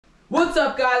What's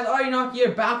up guys, AryanHockey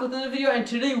here, back with another video, and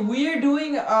today we're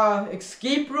doing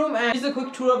escape room, and here's a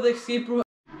quick tour of the escape room.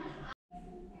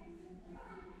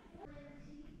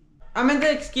 I'm in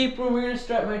the escape room. We're gonna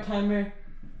start my timer.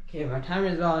 Okay, my timer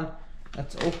is on.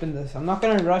 Let's open this. I'm not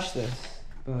gonna rush this,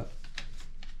 but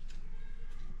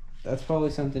that's probably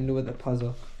something to do with the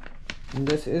puzzle. And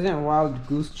this isn't Wild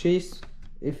Goose Chase.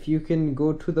 If you can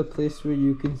go to the place where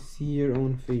you can see your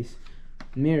own face.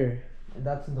 Mirror. And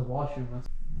that's in the washroom.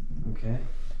 Okay.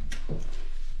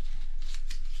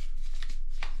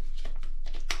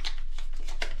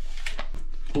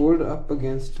 Hold up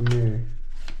against mirror.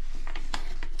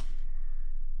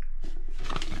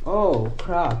 Oh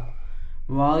crap.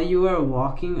 While you are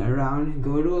walking around,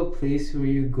 go to a place where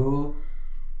you go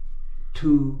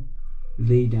to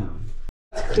lay down.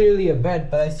 That's clearly a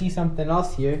bed, but I see something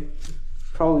else here.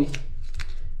 Probably.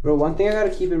 Bro, one thing I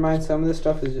gotta keep in mind, some of this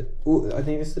stuff is... Ooh, I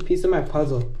think it's a piece of my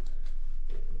puzzle.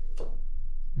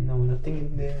 No, nothing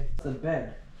in there. It's a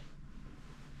bed.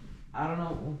 I don't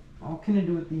know. What can I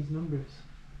do with these numbers?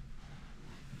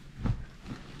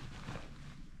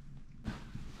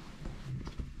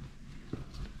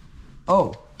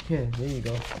 Oh, okay, there you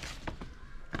go.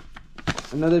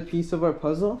 Another piece of our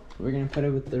puzzle. We're gonna put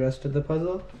it with the rest of the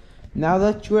puzzle. Now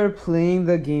that you are playing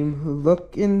the game,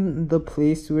 look in the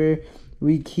place where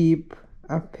we keep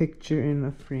a picture in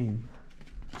a frame.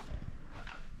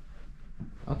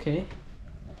 Okay.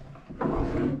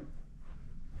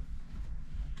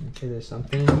 Okay, there's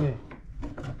something in here.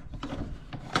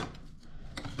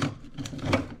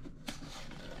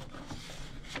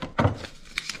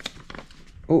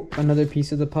 Oh, another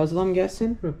piece of the puzzle, I'm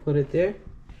guessing. We'll put it there.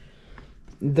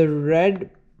 The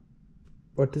red...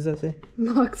 What does that say?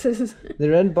 Boxes. The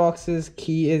red box's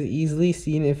key is easily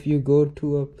seen if you go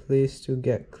to a place to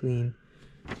get clean.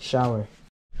 Shower.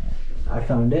 I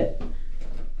found it.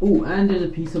 Oh, and there's a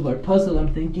piece of our puzzle,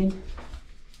 I'm thinking.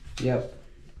 Yep.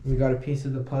 We got a piece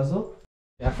of the puzzle.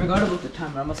 Yeah, I forgot about the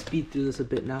timer. I'm gonna speed through this a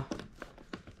bit now.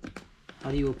 How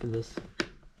do you open this?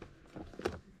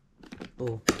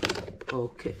 Oh.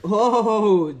 Okay.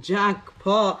 Oh,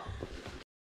 jackpot.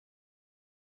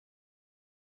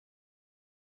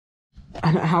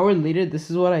 An hour later, this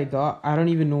is what I got. I don't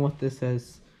even know what this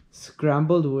says.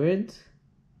 Scrambled words.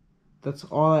 That's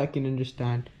all I can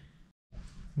understand.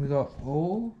 We got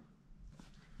O.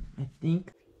 I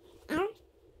think.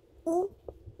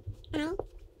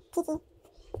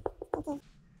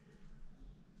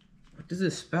 What does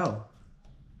it spell?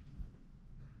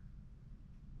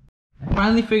 I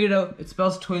finally figured out. It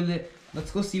spells toilet.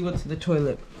 Let's go see what's in the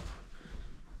toilet.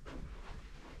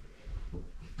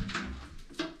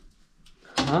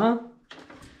 Huh?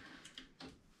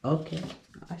 Okay,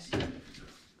 I see.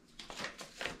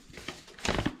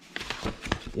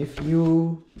 If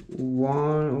you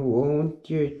want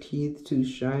your teeth to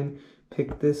shine,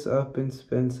 pick this up and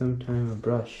spend some time. A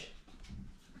brush.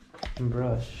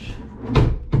 Brush.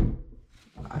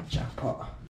 Ah, jackpot.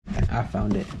 I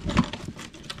found it.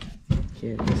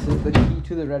 Okay, this is the key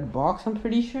to the red box, I'm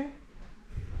pretty sure.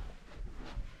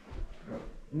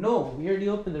 No, we already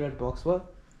opened the red box.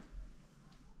 What?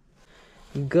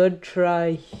 Good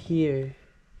try here.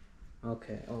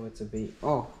 Okay. Oh, it's a bait.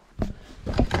 Oh.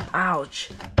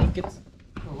 Ouch. I think it's...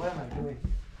 Oh, what am I doing?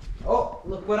 Oh,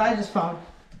 look what I just found.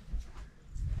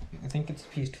 I think it's a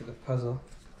piece to the puzzle.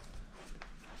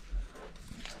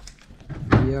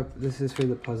 Yep, this is for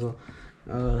the puzzle.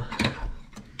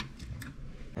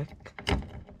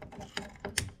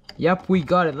 Yep, we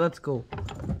got it. Let's go.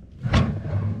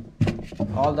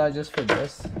 All that just for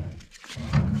this.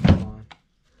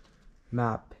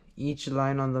 Map. Each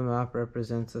line on the map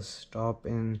represents a stop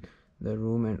in the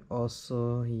room, and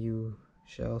also you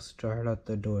shall start at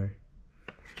the door.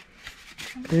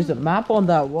 There's a map on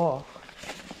that wall.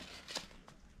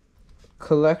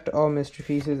 Collect all mystery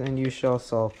pieces and you shall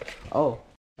solve. Oh,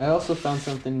 I also found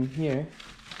something here.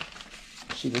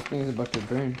 Shit, this thing is about to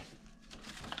burn.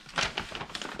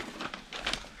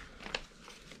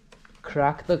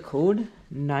 Crack the code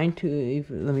 928.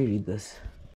 Let me read this.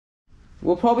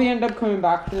 We'll probably end up coming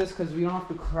back to this because we don't have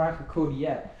to crack the code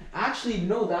yet. Actually,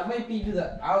 no, that might be to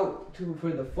the for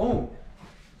the phone.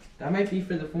 That might be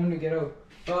for the phone to get out.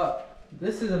 But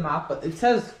this is a map. But it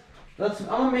says, I'm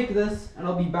gonna make this and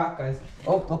I'll be back, guys.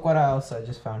 Oh, look what else I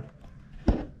just found.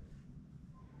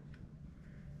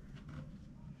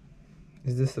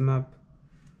 Is this the map?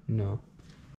 No.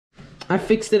 I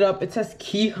fixed it up. It says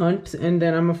key hunt, and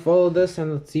then I'm gonna follow this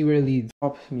and let's see where it leads.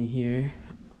 Stops me here.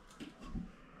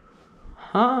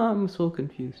 I'm so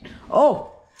confused.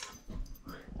 Oh!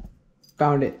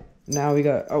 Found it. Now we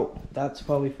got... Oh, that's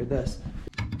probably for this.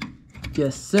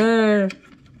 Yes, sir.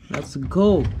 Let's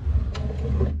go.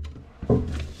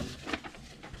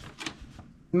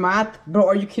 Math? Bro,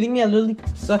 are you kidding me? I literally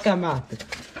suck at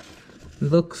math.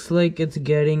 Looks like it's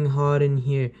getting hot in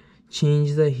here.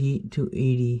 Change the heat to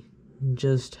 80.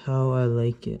 Just how I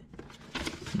like it.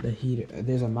 The heater.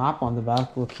 There's a map on the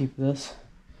back. We'll keep this.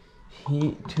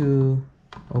 Heat to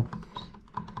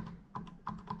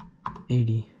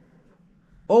 80.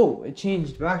 Oh, it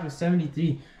changed back to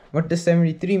 73. What does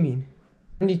 73 mean?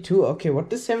 72. Okay, what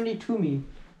does 72 mean?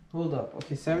 Hold up.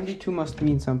 Okay, 72 must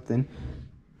mean something.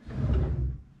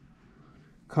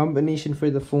 Combination for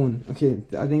the phone. Okay,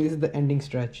 I think this is the ending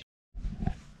stretch.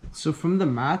 So from the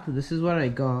math, this is what I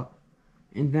got.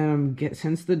 And then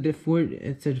since the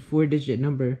it's a 4-digit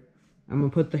number, I'm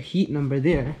gonna put the heat number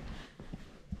there.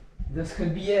 This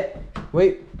could be it.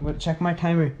 Wait, check my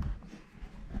timer.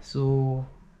 So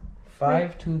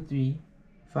 523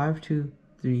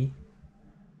 523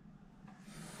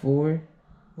 4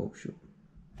 oh shoot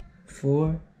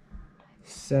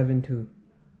 472.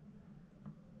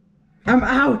 I'm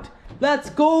out. Let's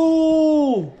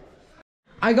go.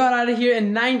 I got out of here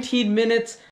in 19 minutes.